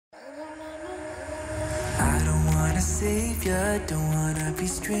savior, don't wanna be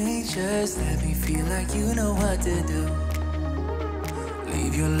strangers. Let me feel like you know what to do.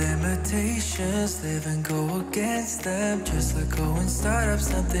 Leave your limitations, live and go against them. Just let go and start up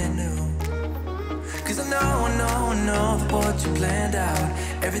something new. Cause I know that what you planned out,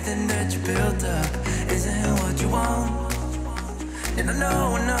 everything that you built up, isn't what you want. And I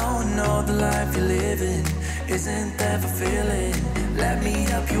know the life you're living isn't that fulfilling. Let me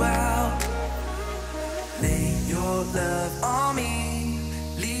help you out. Lay your love on me,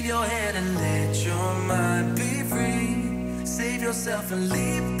 leave your head and let your mind be free. Save yourself and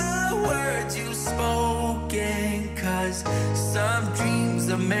leave the words you spoken, cause some dreams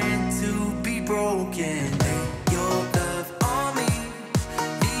are meant to be broken. Lay your love on me,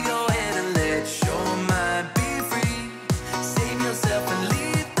 leave your head and let your mind be free. Save yourself and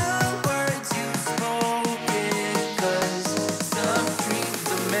leave the words you spoken, cause some dreams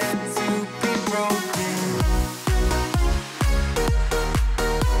are meant to be broken.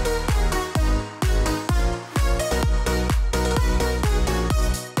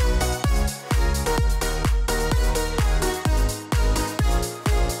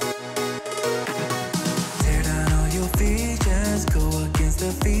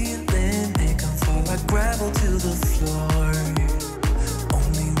 Gravel to the floor.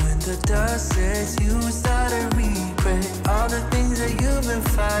 Only when the dust says you start to regret all the things that you've been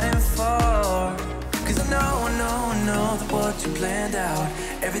fighting for. Cause I know that what you planned out,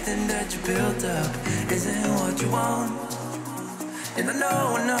 everything that you built up, isn't what you want. And I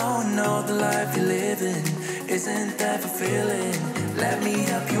know the life you're living isn't that fulfilling. Let me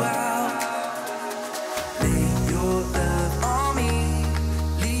help you out. Lay your love on me,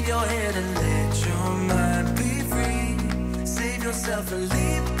 leave your head and let your mind be free. Save yourself and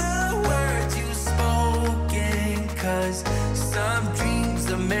leave the words you spoken, cause some dreams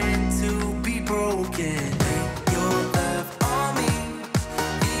are meant to be broken. Lay your love on me,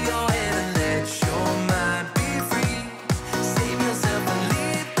 leave your head and let your mind be free. Save yourself and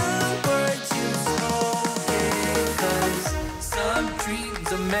leave the words you spoken, cause some dreams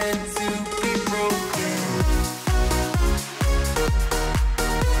are meant to be broken.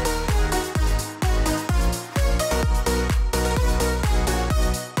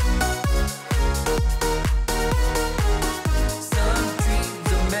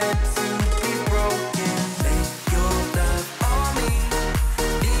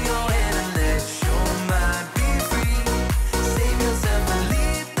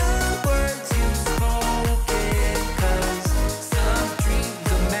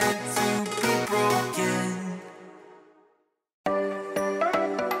 Broken.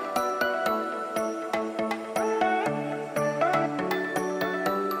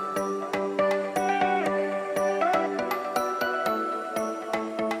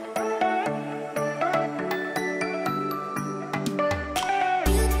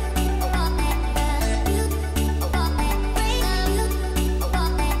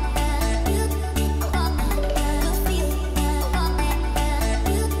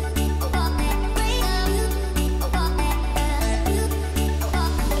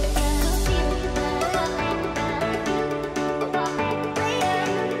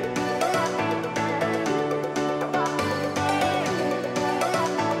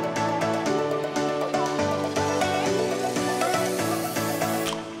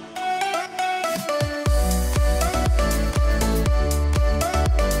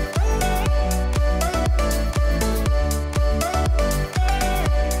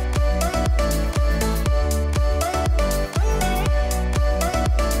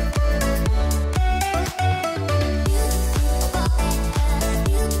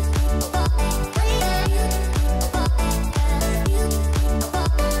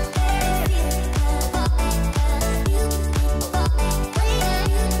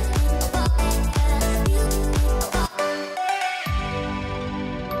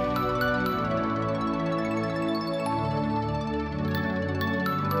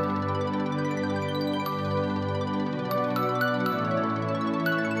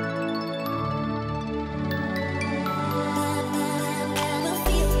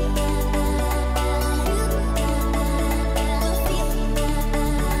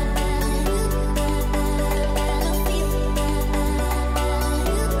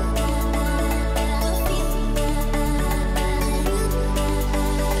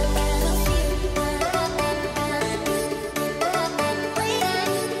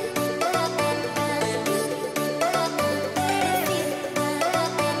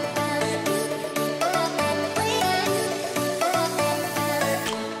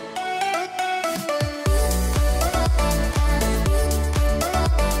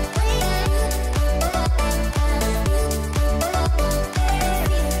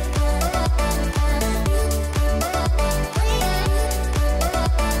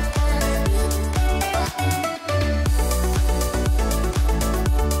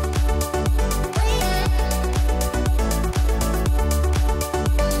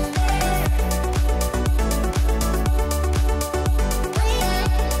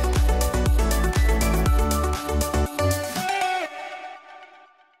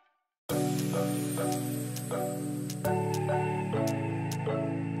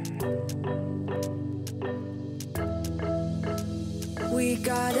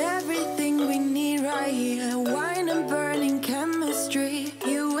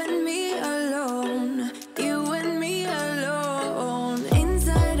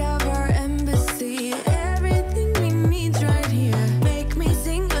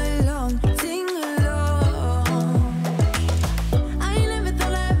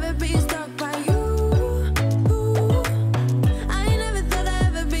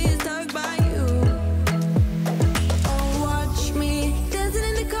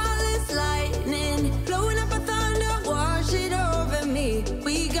 me.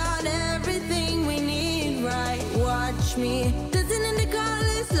 We got everything we need, right? Watch me dancing in the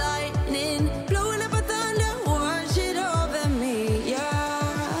colors, lightning, blowing up a thunder, wash it over me,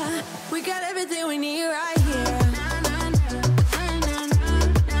 yeah. We got everything we need right here.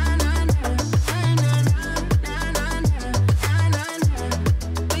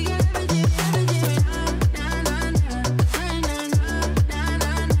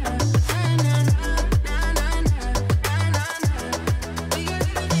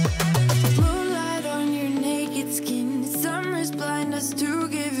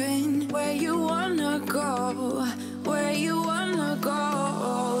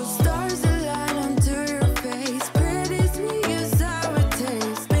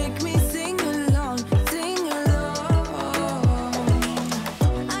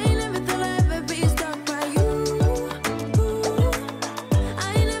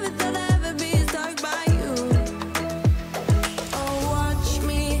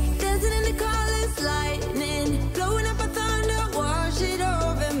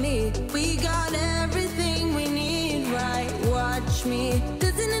 Me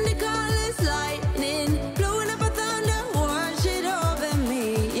dancing in the colors, lightning, blowing up a thunder, wash it over me,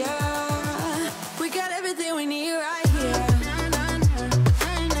 yeah. We got everything we need right here.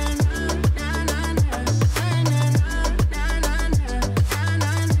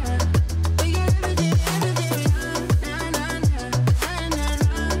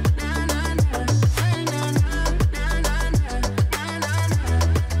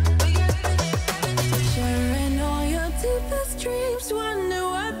 Sharing all your deepest dreams, wonder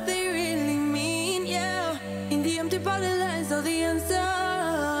what they really mean, yeah. In the empty bottle lies all the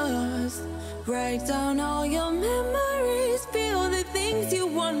answers. Write down all your memories, feel the things you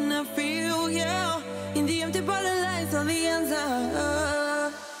wanna feel, yeah. In the empty bottle lies all the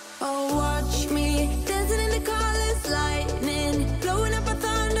answers. Oh, watch me dancing in the colors, lightning, blowing up a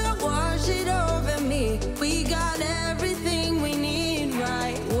thunder, wash it over me. We got everything we need,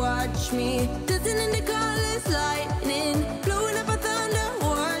 right? Watch me dancing in the colors, lightning, blowing up a thunder,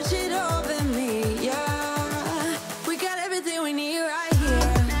 wash it over me, yeah. We got everything we need right here.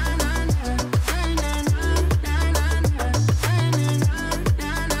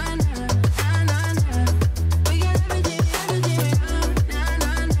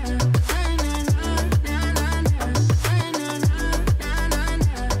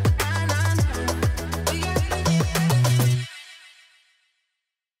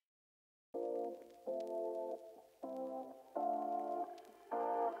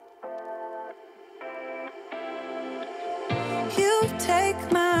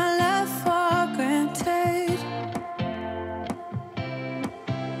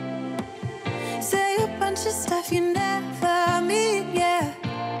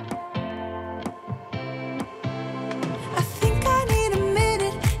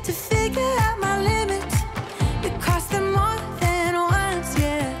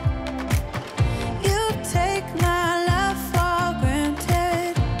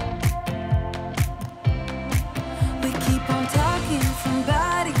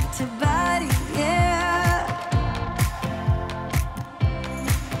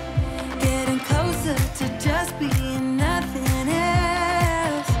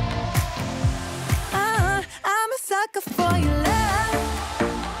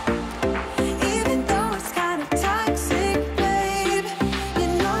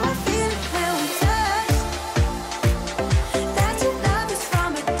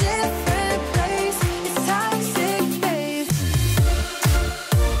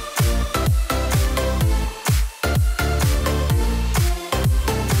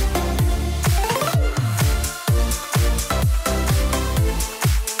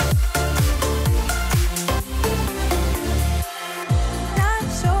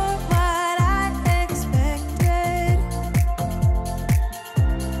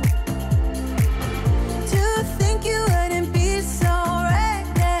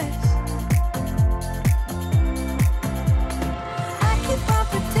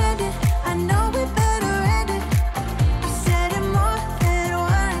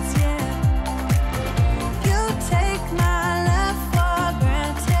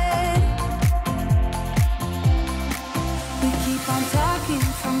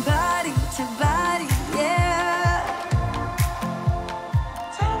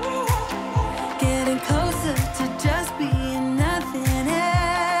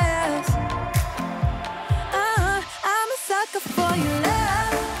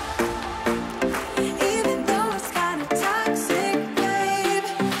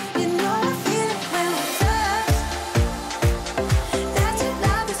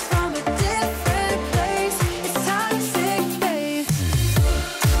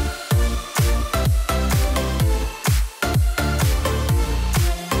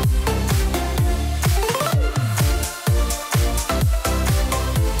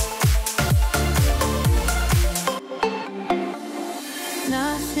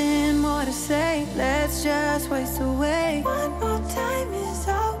 nothing more to say, let's just waste away. One more time is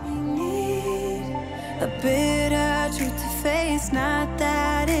all we need. A bitter truth to face, not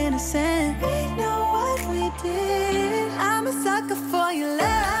that innocent. We know what we did. I'm a sucker for your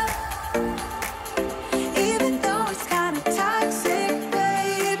love, even though it's kinda toxic,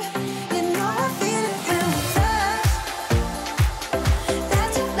 babe. You know I feel it when we touch, that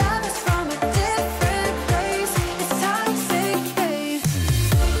your love is from a different place. It's toxic, babe.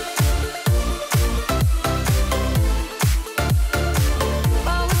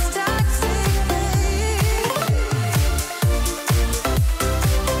 Oh, it's toxic, babe.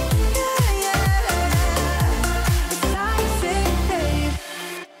 Yeah, yeah. It's toxic, babe.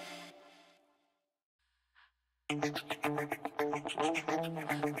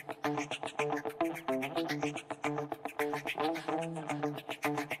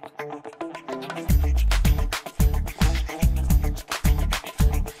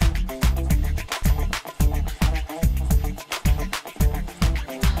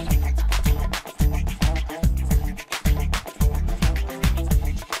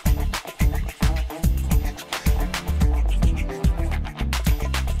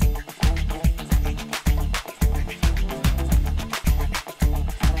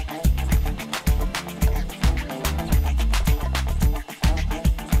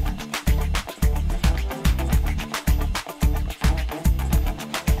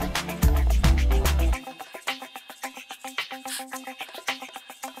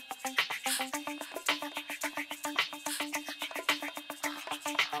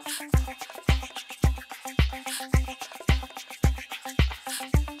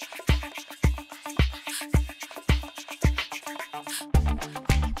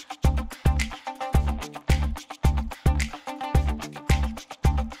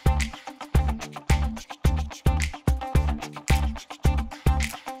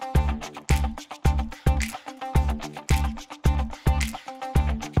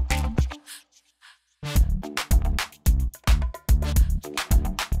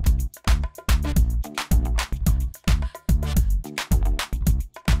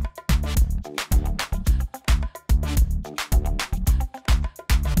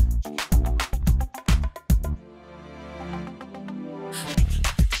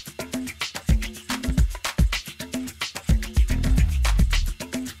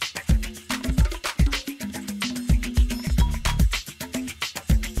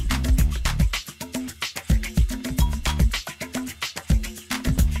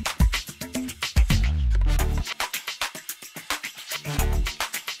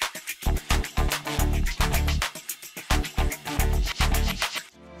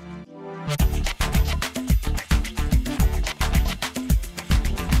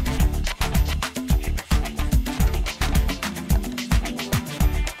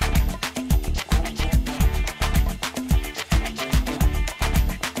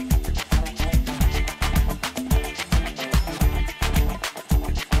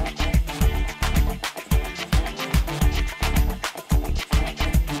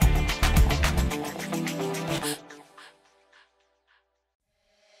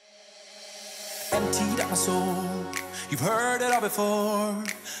 Emptied out my soul. You've heard it all before.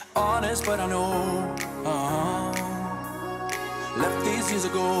 Honest, but I know. Left these years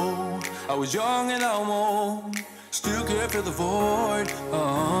ago. I was young and I'm old. Still can't fill the void.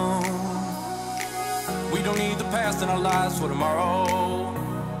 We don't need the past in our lives for tomorrow.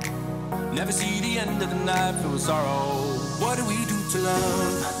 Never see the end of the night filled with sorrow. What do we do to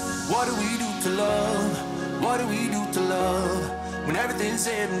love? What do we do to love? What do we do to love? When everything's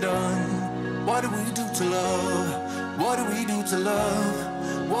said and done. What do we do to love? What do we do to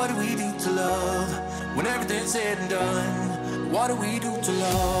love? What do we do to love? When everything's said and done. What do we do to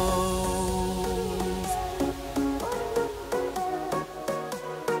love?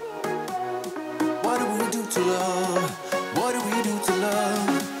 What do we do to love? What do we do to love?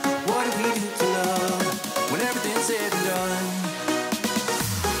 What do we do to love? When everything's said and done.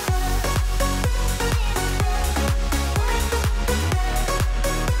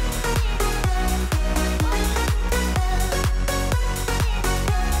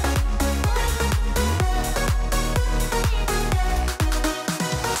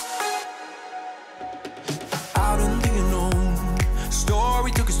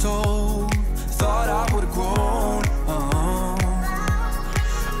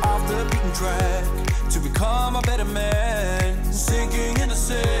 To become a better man, sinking in the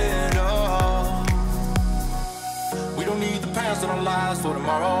sin. We don't need the past in our lives for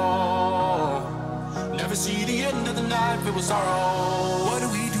tomorrow. Never see the end of the night filled with sorrow. What do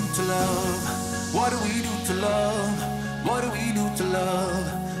we do to love? What do we do to love? What do we do to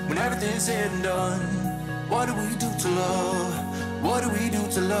love when everything's said and done? What do we do to love? What do we do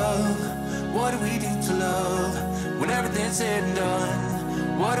to love? What do we do to love when everything's said and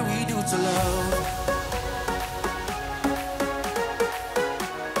done? What do we do to love?